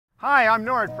Hi, I'm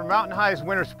Nord from Mountain High's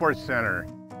Winter Sports Center.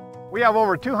 We have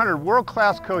over 200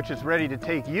 world-class coaches ready to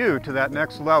take you to that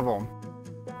next level.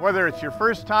 Whether it's your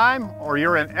first time or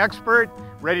you're an expert,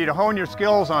 ready to hone your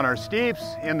skills on our steeps,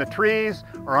 in the trees,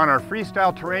 or on our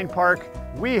freestyle terrain park,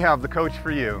 we have the coach for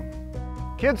you.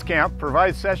 Kids Camp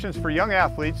provides sessions for young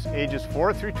athletes ages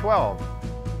 4 through 12.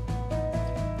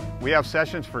 We have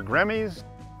sessions for Grimmies,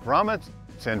 grommets,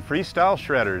 and freestyle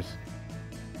shredders.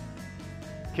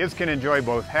 Kids can enjoy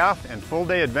both half and full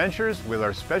day adventures with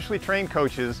our specially trained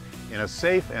coaches in a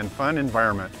safe and fun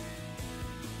environment.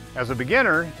 As a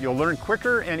beginner, you'll learn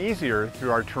quicker and easier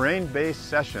through our terrain-based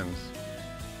sessions.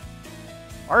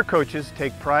 Our coaches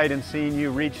take pride in seeing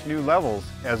you reach new levels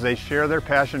as they share their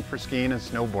passion for skiing and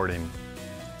snowboarding.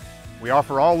 We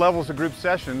offer all levels of group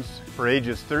sessions for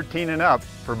ages 13 and up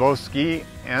for both ski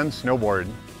and snowboard.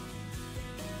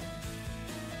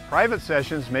 Private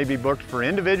sessions may be booked for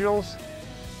individuals,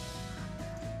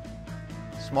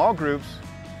 small groups,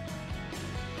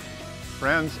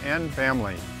 friends, and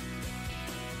family.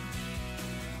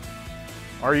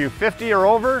 Are you 50 or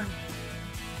over?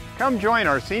 Come join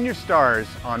our senior stars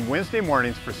on Wednesday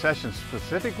mornings for sessions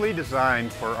specifically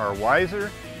designed for our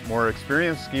wiser, more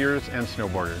experienced skiers and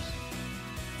snowboarders.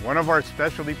 One of our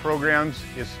specialty programs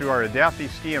is through our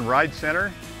Adaptive Ski and Ride Center.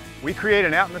 We create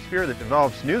an atmosphere that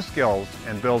develops new skills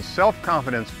and builds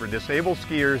self-confidence for disabled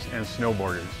skiers and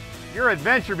snowboarders. Your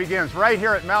adventure begins right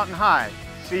here at Mountain High.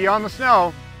 See you on the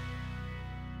snow.